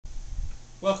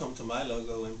Welcome to My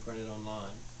Logo Imprinted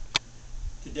Online.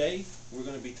 Today we're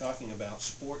going to be talking about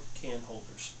sport can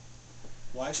holders.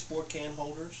 Why sport can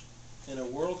holders? In a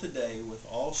world today with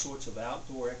all sorts of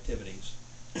outdoor activities,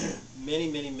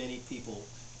 many people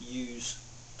use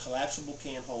collapsible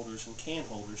can holders and can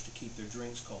holders to keep their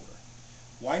drinks colder.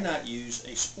 Why not use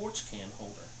a sports can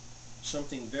holder?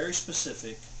 Something very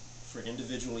specific for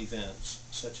individual events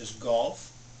such as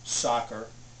golf, soccer,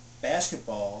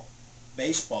 basketball,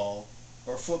 baseball,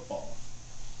 or football.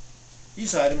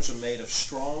 These items are made of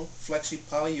strong, flexi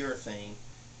polyurethane,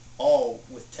 all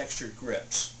with textured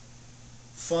grips.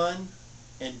 Fun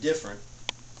and different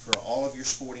for all of your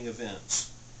sporting events.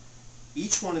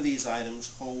 Each one of these items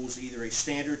holds either a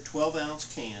standard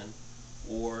 12-ounce can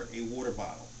or a water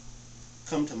bottle.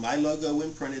 Come to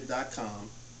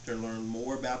mylogoimprinted.com to learn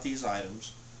more about these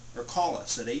items or call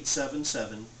us at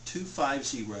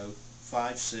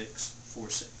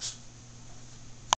 877-250-5646.